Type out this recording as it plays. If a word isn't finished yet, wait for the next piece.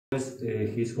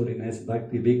His Holiness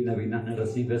Bhakti BVV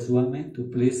Narasimha Swami to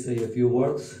please say a few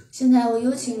words. 现在我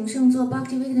有请圣座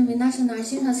Bhakti BVV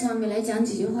Narasimha Swami 来讲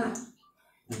几句话。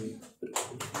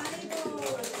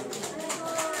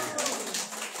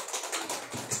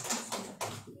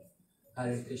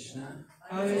Hare Krishna.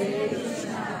 Hare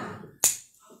Krishna.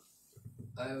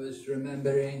 I was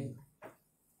remembering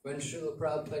when Srila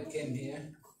Prabhupada came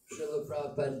here. Srila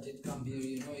Prabhupada did come here,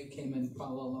 you know, he came in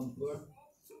Kuala Lumpur,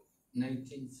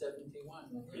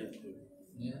 1971.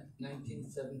 Yeah,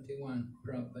 1971.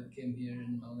 Prabhupada came here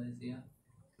in Malaysia.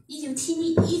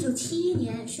 1971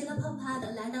年，释迦帕帕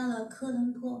的来到了科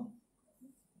伦坡。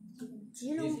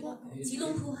吉隆坡。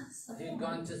He'd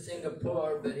gone to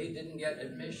Singapore, but he didn't get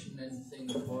admission in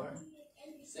Singapore.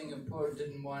 Singapore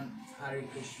didn't want Hare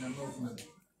Krishna movement.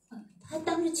 他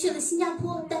当时去了新加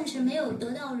坡，但是没有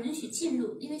得到允许进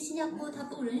入，因为新加坡他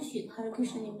不允许 Hare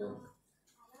Krishna 运动。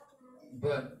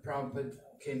But Prabhupada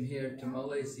came here to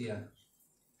Malaysia.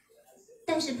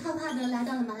 但是帕帕德来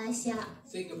到了马来西亚。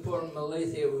Singapore and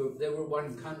Malaysia they were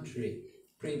one country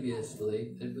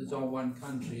previously. It was all one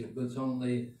country. It was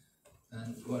only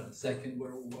Second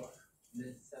World War.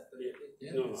 They separated.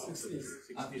 Yeah? No, 60s.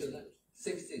 After that,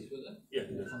 60s was it? Yeah.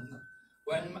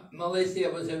 When Malaysia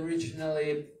was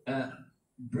originally a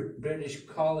British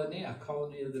colony, a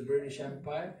colony of the British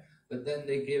Empire, but then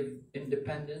they gave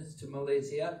independence to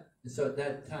Malaysia. So at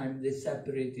that time they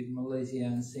separated Malaysia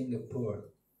and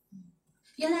Singapore.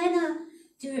 原来呢，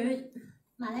就是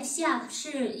马来西亚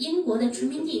是英国的殖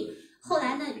民地，后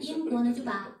来呢，英国呢就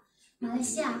把马来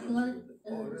西亚和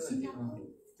新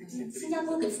加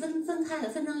坡给分开了，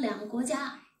分成两个国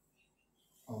家。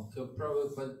Oh, so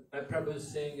Prabhupada was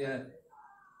saying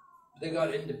they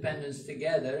got independence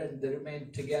together and they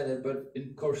remained together, but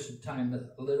in course of time,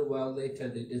 a little while later,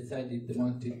 they decided they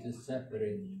wanted to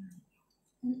separate.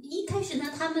 一开始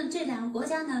呢，他们这两个国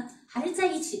家呢还是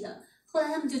在一起的。后来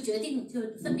他们就决定就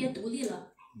分别独立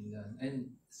了。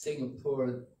In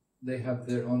Singapore, they have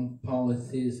their own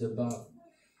policies about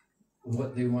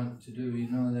what they want to do. You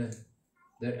know,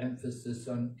 their emphasis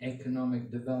on economic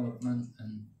development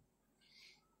and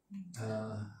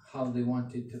how they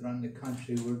wanted to run the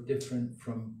country were different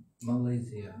from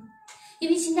Malaysia. 因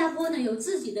为新加坡呢有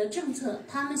自己的政策，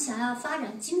他们想要发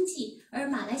展经济，而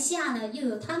马来西亚呢又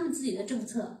有他们自己的政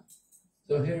策。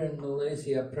So here in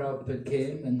Malaysia, Prabhupada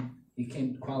came and he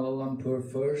came to Kuala Lumpur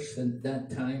first, and at that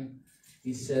time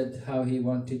he said how he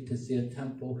wanted to see a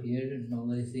temple here in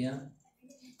Malaysia.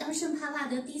 当圣帕帕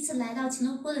德第一次来到吉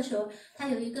隆坡的时候，他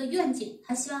有一个愿景，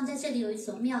他希望在这里有一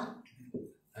所庙。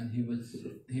And he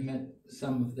met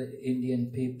some of the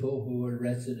Indian people who were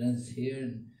residents here,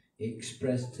 and he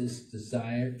expressed his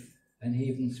desire, and he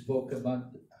even spoke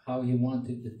about how he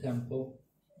wanted the temple.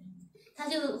 他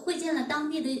就会见了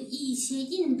当地的一些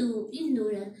印度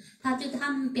人，他对他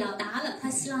们表达了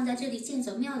他希望在这里建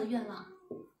所庙的愿望。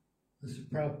So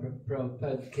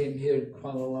Prabhupada came here to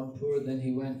Kuala Lumpur, then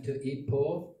he went to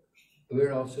Ipoh.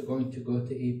 We're also going to go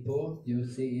to Ipoh. You'll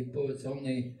see Ipoh.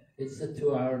 It's a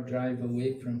 2-hour drive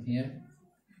away from here.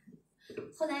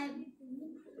 后来，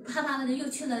帕帕德又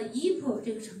去了伊普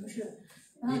这个城市。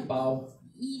伊堡，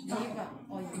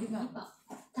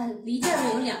他离这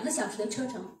儿有2个小时的车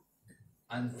程。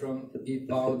And from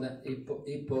Ipoh,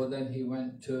 then he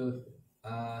went to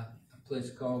a place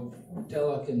called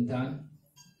Telakantan.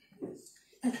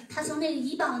 他从那个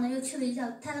怡保呢，又去了一个叫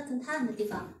Telakantan 的地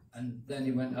方。And then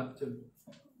he went up to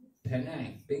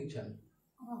Penang, Bingchang.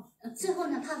 最后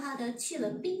呢，帕帕德去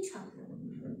了槟城。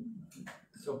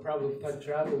So Prabhupada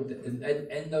traveled, and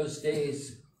in those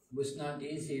days it was not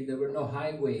easy. There were no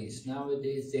highways.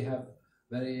 Nowadays they have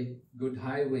very good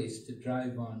highways to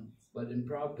drive on. But in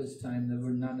Prabhupada's time, there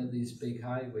were none of these big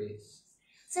highways.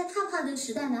 在帕帕的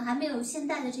时代呢，还没有现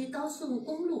代的这些高速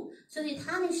公路，所以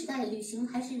他那时代旅行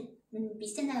还是比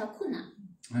现在要困难。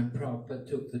And Prabhupada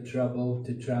took the trouble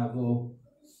to travel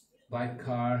by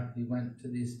car. He went to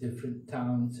these different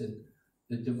towns, and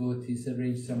the devotees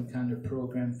arranged some kind of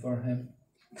program for him.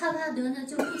 帕帕德呢，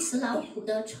就不辞劳苦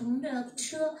的乘着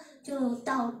车就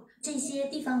到这些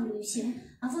地方旅行，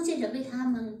奉献者为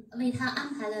他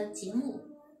安排了节目。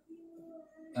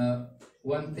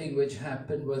One thing which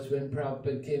happened was when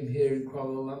Prabhupada came here in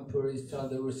Kuala Lumpur, he saw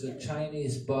there was a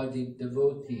Chinese-bodied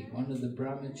devotee. One of the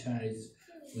brahmacharis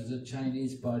was a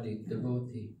Chinese-bodied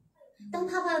devotee. 当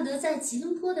帕帕德在吉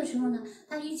隆坡的时候呢，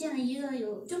他遇见了一个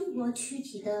有中国躯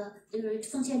体的就是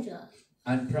奉献者。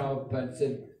And Prabhupada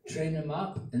said, train him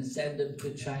up and send him to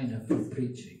China for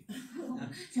preaching.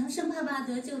 然后圣帕帕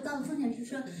德就告诉奉献者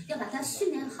说，要把他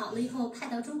训练好了以后派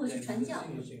到中国去传教。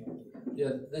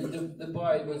Yeah, the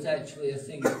boy was actually a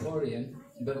Singaporean.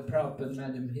 But Prabhupada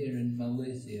met him here in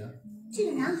Malaysia. 这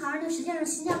个男孩呢，实际上是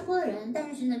新加坡人，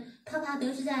但是呢，帕帕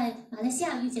德是在马来西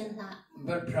亚遇见的他。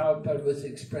But Prabhupada was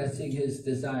expressing his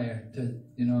desire to,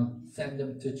 send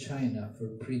him to China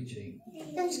for preaching.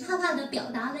 但是帕帕德表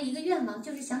达了一个愿望，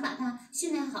就是想把他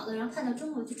训练好了，然后派到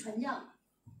中国去传教。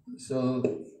So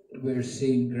we're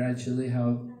seeing gradually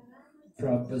how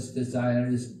Prabhupada's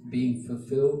desire is being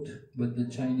fulfilled with the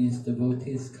Chinese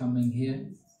devotees coming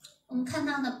here. 我们看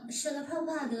到呢，是了帕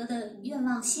帕德的愿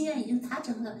望心愿已经达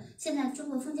成了。现在中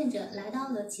国奉献者来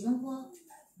到了吉隆坡。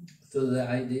So the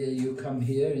idea you come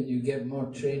here and you get more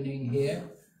training here,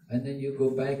 and then you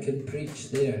go back and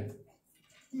preach there.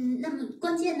 那么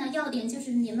关键的要点就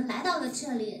是你们来到了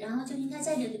这里，然后就应该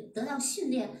在这里得到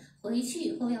训练，回去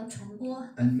以后要传播。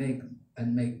And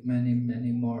make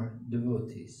many more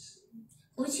devotees.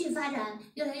 回去发展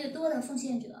越来越多的奉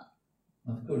献者。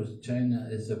Of course, China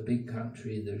is a big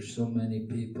country. There's so many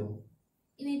people.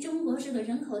 因为中国是个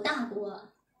人口大国。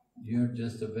You're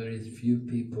just a very few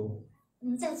people.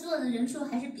 在座的人数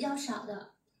还是比较少的。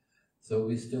So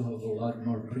we still have a lot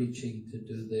more preaching to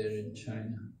do there in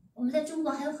China. 我们在中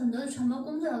国还有很多的传播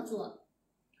工作要做。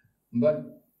But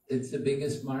it's the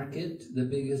biggest market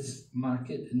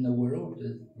in the world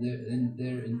is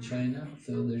there in China.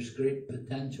 So there's great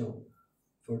potential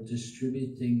for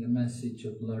distributing the message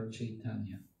of Lord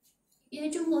Chaitanya. 因为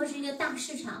中国是一个大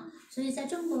市场，所以在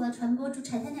中国传播出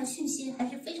柴Chaitanya讯息还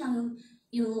是非常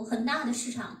有很大的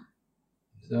市场。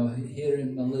So here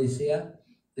in Malaysia,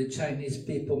 the Chinese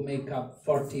people make up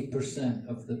 40%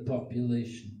 of the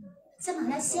population. 在马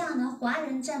来西亚呢，华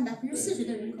人占40%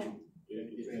的人口。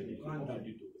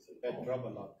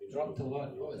Dropped a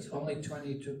lot. Oh, it's only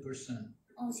 22%.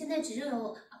 现在只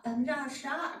有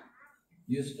22%。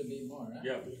Used to be more, huh?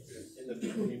 Yeah, in the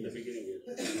beginning.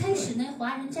 一开始呢，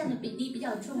华人占的比例比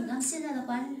较重，然后现在的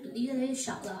华人比例越来越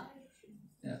少了。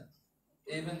Yeah.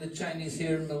 Even the Chinese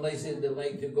here in Malaysia, they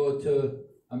like to go to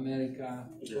America,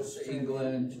 go to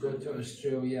England, go to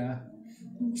Australia.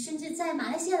 甚至在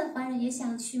马来西亚的华人也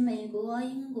想去美国、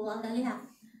英国、澳大利亚。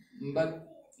But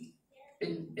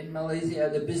in Malaysia,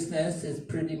 the business is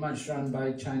pretty much run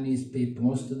by Chinese people.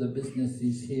 Most of the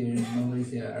businesses here in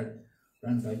Malaysia are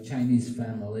run by Chinese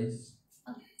families.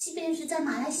 即便是在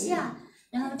马来西亚，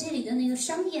然后这里的那个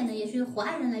商业呢，也是由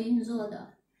华人来运作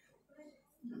的。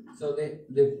So they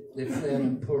play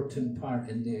an important part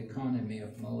in the economy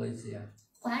of Malaysia.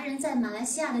 华人在马来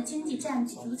西亚的经济占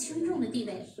举足轻重的地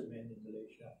位。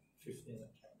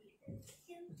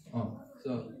Oh,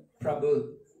 so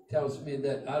Prabhu tells me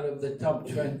that out of the top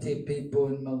 20 people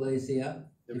in Malaysia,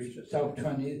 top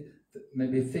 20,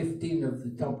 maybe 15 of the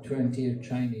top 20 are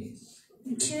Chinese.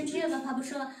 其实这个他不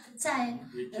说，在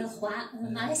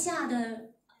马来西亚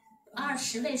的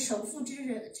20位首富之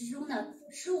中的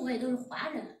15位都是华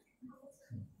人。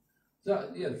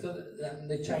So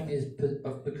the Chinese,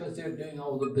 because they're doing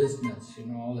all the business,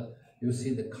 you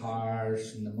see the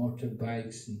cars and the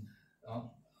motorbikes and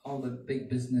all the big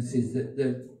businesses,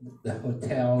 the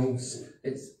hotels.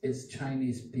 It's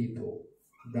Chinese people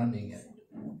running it.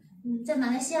 在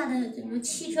马来西亚的比如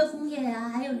汽车工业啊，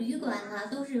还有旅馆啊，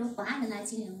都是由华人来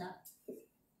经营的。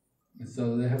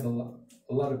So they have a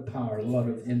lot of power, a lot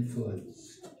of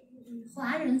influence.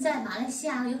 华人在马来西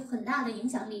亚有很大的影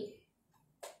响力。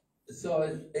So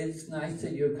it's nice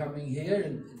that you're coming here,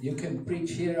 and you can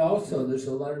preach here also. There's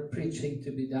a lot of preaching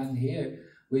to be done here.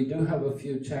 We do have a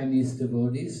few Chinese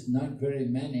devotees, not very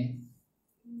many.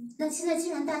 那现在既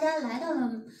然大家来到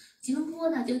了吉隆坡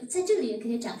呢，就在这里也可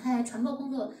以展开传播工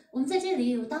作。我们在这里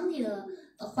有当地的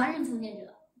华人奉献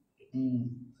者。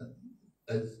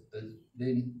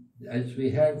As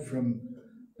we heard from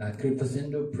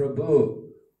Kripasindhu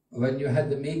Prabhu, when you had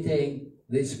the meeting,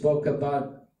 they spoke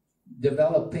about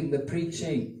developing the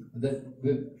preaching. That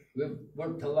we've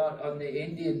worked a lot on the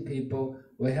Indian people.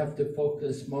 We have to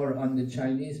focus more on the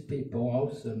Chinese people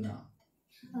also now.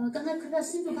 刚才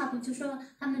Kripasindhu Prabhu就说，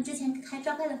他们之前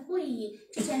召开的会议，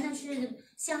之前呢是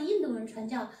向印度人传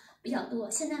教比较多，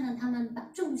现在呢他们把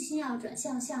重心要转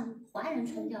向华人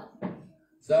传教。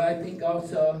So I think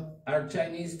also our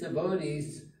Chinese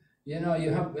devotees, we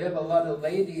have a lot of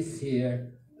ladies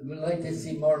here. We'd like to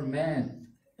see more men.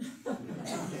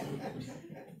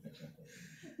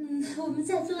 我们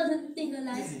在座的那个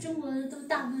来自中国的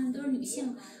大部分都是女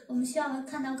性，我们需要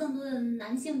看到更多的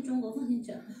男性中国奉献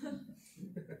者。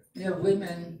Yeah,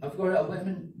 women, of course,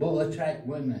 women will attract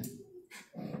women.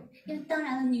 因为当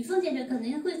然了，女奉献者可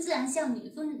能会自然向女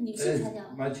性传教。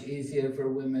It's much easier for a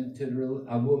woman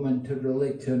to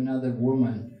relate to another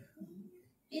woman.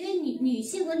 因为女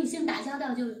性和女性打交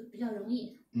道就比较容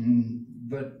易。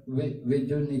But we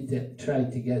do need to try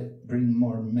to bring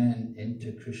more men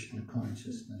into Krishna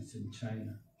consciousness in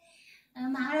China.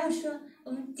 马哈拉说，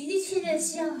我们的确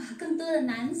需要把更多的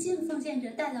男性奉献者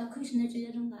带到奎什的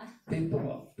觉中来。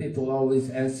People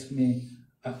always ask me,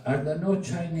 are there no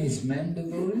Chinese men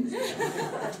devotees?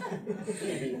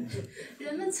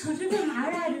 人们总是问马哈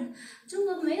拉，中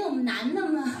国没有男的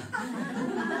吗？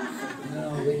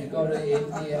 No, when you go to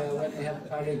India, when they have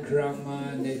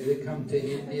parikrama, and they come to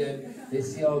India, they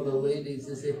see all the ladies,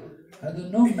 they say, are there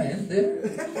no men there?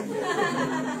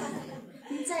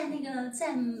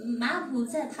 在马普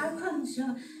在爬矿的时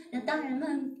候，当人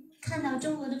们看到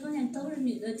中国的风景都是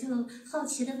女的，就好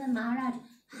奇的问马哈拉，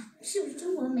是不是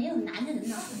中国没有男人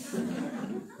呢？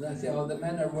 They say, oh, the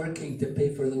men are working to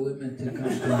pay for the women to come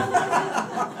to.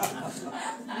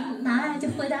 马哈拉就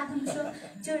回答他们说，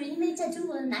就是因为在中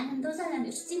国的男人都在那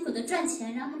里辛苦的赚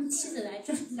钱，让他们妻子来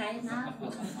拿。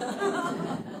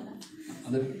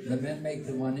The men make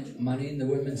the money and the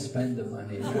women spend the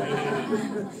money.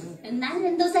 Right? 男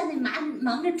人都在那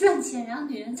忙着赚钱，然后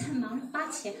女人在忙着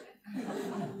花钱。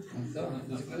 So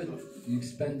it's good. You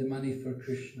spend the money for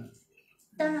Krishna.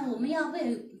 当然，我们要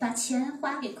把钱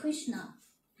花给 Krishna。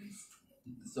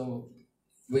 So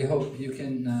we hope you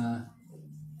can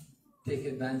take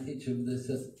advantage of this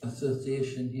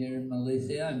association here in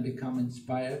Malaysia and become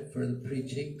inspired for the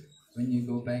preaching when you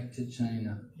go back to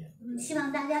China. 希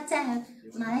望大家在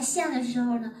马来西亚的时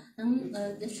候呢，能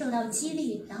受到激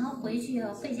励，然后回去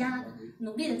要更加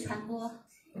努力的传播。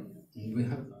 We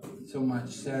have so much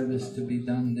service to be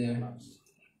done there.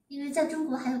 因为在中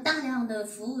国还有大量的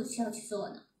服务需要去做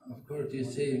呢。 Of course, you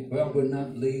say, well, we're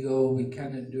not legal, we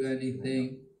cannot do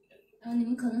anything. 你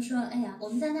们可能说，哎呀，我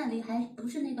们在那里还不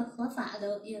是那个合法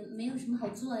的，也没有什么好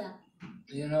做呀。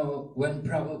 You know, when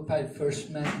Prabhupada first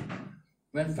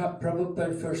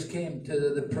came to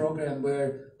the program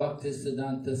where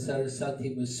Bhaktisiddhanta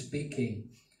Saraswati was speaking,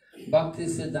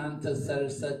 Bhaktisiddhanta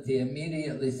Saraswati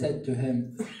immediately said to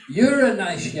him, you're a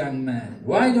nice young man,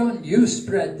 why don't you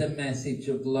spread the message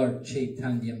of Lord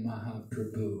Chaitanya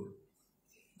Mahaprabhu?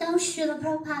 当时的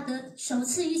Prabhupada 首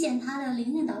次遇见他的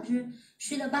灵性导师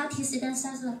是了巴提斯丹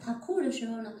萨斯塔库的时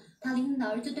候呢，他灵性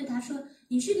导师就对他说：“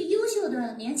你是个优秀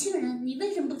的年轻人，你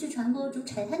为什么不去传播主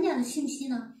Chaitanya的讯息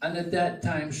呢？” And at that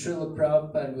time, Srila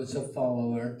Prabhupada was a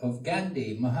follower of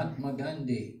Gandhi, Mahatma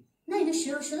Gandhi. 那个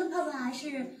时候，Srila Prabhupada 还是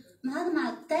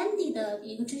Mahatma Gandhi 的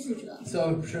一个追随者。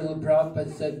 So Srila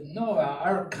Prabhupada said, no,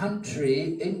 our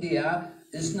country, India,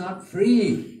 is not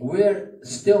free. We're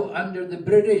still under the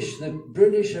British. The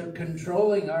British are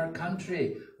controlling our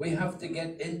country. We have to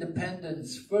get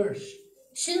independence first.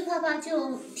 施特帕巴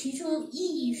就提出异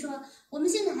议说，我们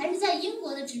现在还是在英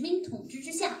国的殖民统治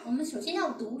之下，我们首先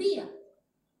要独立啊。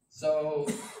 So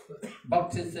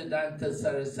Bhaktisiddhanta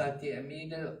Saraswati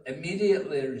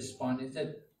immediately responded,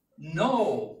 said,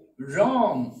 no,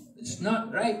 wrong. It's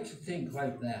not right to think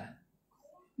like that.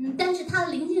 但是他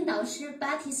的灵性导师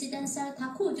巴提斯丹萨塔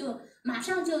库就马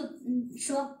上就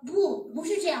说不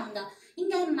是这样的，应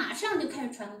该马上就开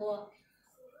始传播。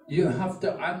 You have to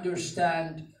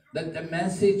understand that the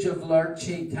message of Lord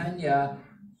Chaitanya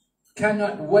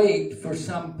cannot wait for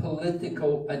some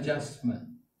political adjustment.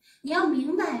 你要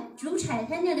明白，主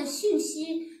Chaitanya的讯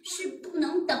息是不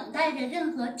能等待着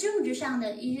任何政治上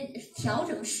的一些调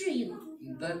整适应。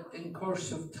 That in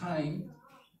course of time,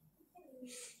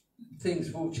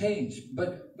 things will change,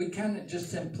 but we cannot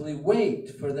just simply wait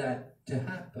for that to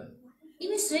happen. 因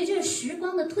为随着时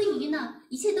光的推移呢，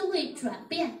一切都会转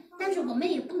变，但是我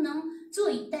们也不能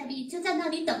坐以待毙，就在那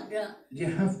里等着。 You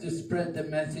have to spread the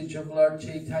message of Lord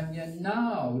Chaitanya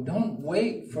now. Don't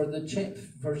wait for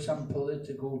some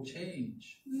political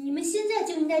change. 你们现在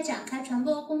就应该展开传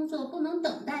播工作，不能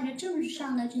等待着政治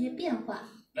上的这些变化。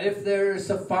 If there is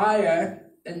a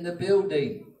fire in the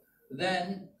building,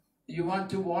 then you want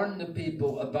to warn the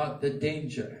people about the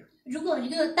danger. 如果一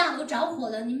个大楼着火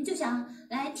了，你们就想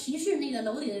来提示那个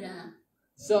楼里的人。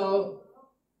 So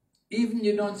even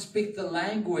you don't speak the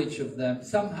language of them,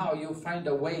 somehow you'll find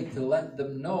a way to let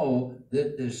them know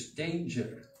that there's danger.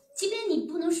 即便你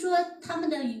不能说他们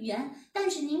的语言，但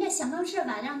是你应该想方设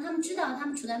法让他们知道他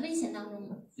们处在危险当中。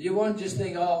 You won't just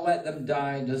think, oh, let them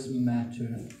die, doesn't matter.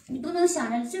 你不能想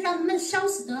着就让他们烧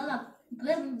死得了，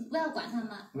不要管他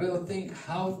们。 We'll think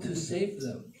how to save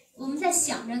them. 我们在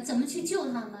想着怎么去救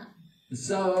他们。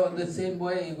 So the same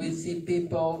way we see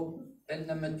people in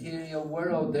the material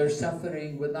world, they're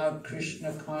suffering without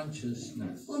Krishna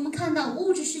consciousness. 我们看到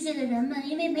物质世界的人们，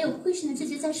因为没有Krishna的知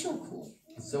觉在受苦。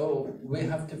 So we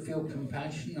have to feel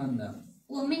compassion on them.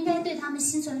 我们应该对他们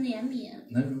心存怜悯。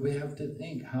 Then we have to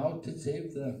think how to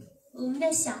save them. 我们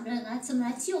在想着怎么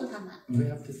来救他们。We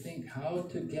have to think how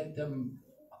to get them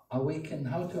awaken,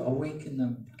 how to awaken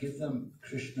them, give them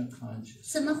Krishna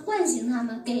consciousness. 怎么唤醒他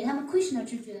们，给他们 Krishna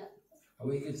知觉。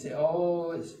We could say,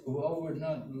 oh, we're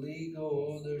not legal.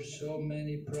 Oh, there's so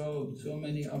many probes, so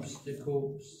many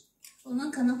obstacles. 我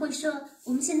们可能会说，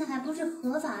我们现在还不是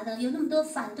合法的，有那么多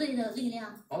反对的力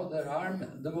量。Oh, there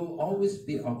will always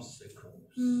be obstacles.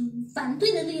 反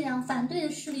对的力量，反对的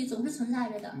势力总是存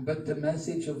在着的。But the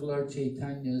message of Lord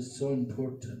Chaitanya is so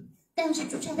important. 但是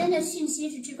主差丹的讯息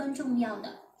是至关重要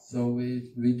的。So we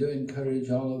do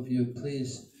encourage all of you,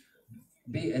 please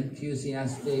be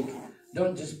enthusiastic.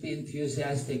 Don't just be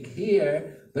enthusiastic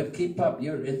here, but keep up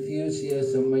your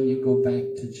enthusiasm when you go back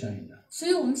to China. 所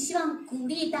以我们希望鼓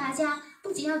励大家，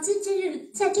不仅要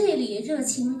在这里热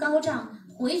情高涨，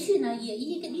回去呢也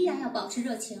依然要保持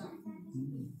热情。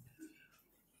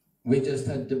We just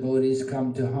had devotees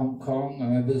come to Hong Kong.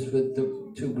 I was with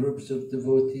the 2 groups of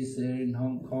devotees there in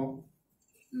Hong Kong.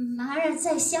 马尔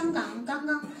在香港刚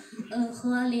刚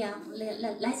和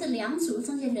来自2组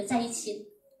奉献者在一起。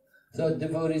So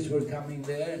devotees were coming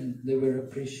there and they were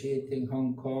appreciating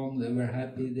Hong Kong. They were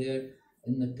happy there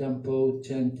in the temple,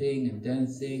 chanting and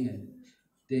dancing and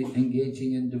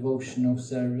engaging in devotional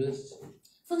service.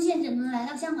 奉献者们来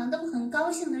到香港都很高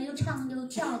兴的，又唱又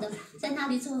跳的，在那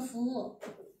里做服务。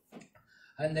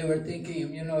And they were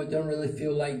thinking, don't really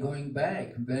feel like going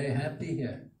back. I'm very happy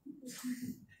here.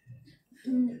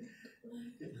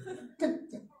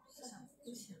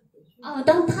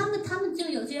 当他们就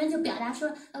有些人就表达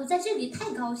说，我在这里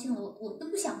太高兴了，我都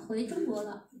不想回中国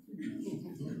了。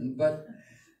But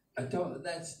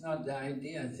that's not the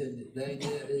idea. I said the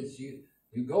idea is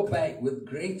you go back with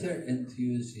greater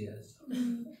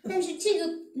enthusiasm. 但是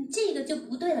这个就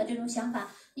不对了，这种想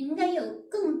法，你们应该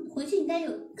回去应该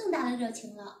有更大的热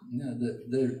情了。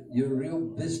Your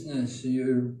real business,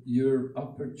 your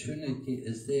opportunity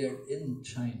is there in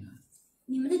China.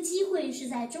 你们的机会是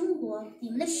在中国，你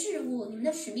们的事务，你们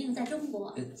的使命在中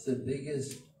国。It's the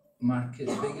biggest market,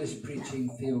 biggest preaching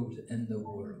field in the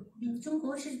world. 中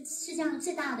国是世界上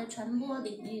最大的传播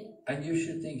领域。And you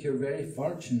should think you're very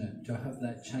fortunate to have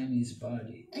that Chinese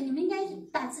body. 你们应该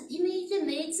因为认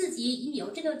为自己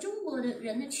有这个中国的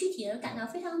人的躯体而感到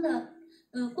非常的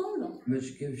光荣。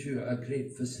Which gives you a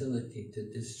great facility to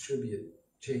distribute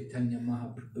Chaitanya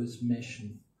Mahaprabhu's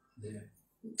mission there.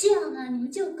 这样呢，你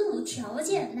们就更有条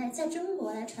件在中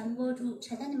国来传播出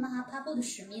Chaitanya Mahaprabhu的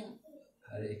使命。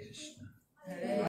Hare Krishna.